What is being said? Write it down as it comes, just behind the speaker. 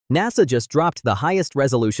NASA just dropped the highest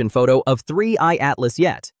resolution photo of 3I Atlas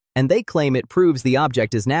yet, and they claim it proves the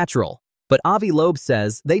object is natural. But Avi Loeb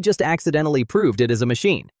says they just accidentally proved it is a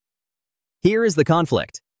machine. Here is the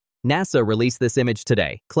conflict. NASA released this image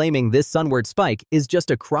today, claiming this sunward spike is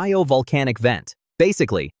just a cryovolcanic vent.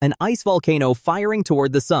 Basically, an ice volcano firing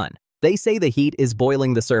toward the sun. They say the heat is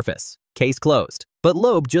boiling the surface. Case closed. But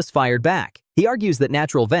Loeb just fired back. He argues that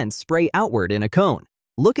natural vents spray outward in a cone.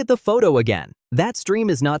 Look at the photo again. That stream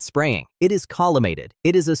is not spraying. It is collimated.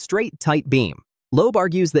 It is a straight, tight beam. Loeb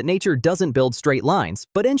argues that nature doesn't build straight lines,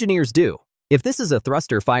 but engineers do. If this is a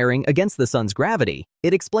thruster firing against the sun's gravity,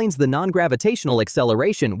 it explains the non-gravitational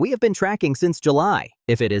acceleration we have been tracking since July.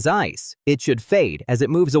 If it is ice, it should fade as it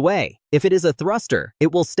moves away. If it is a thruster,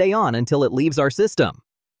 it will stay on until it leaves our system.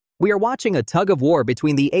 We are watching a tug-of-war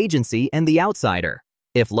between the agency and the outsider.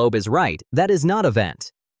 If Loeb is right, that is not a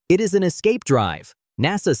vent. It is an escape drive.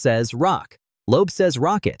 NASA says rock. Loeb says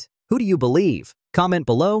rocket. Who do you believe? Comment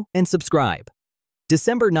below and subscribe.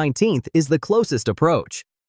 December 19th is the closest approach.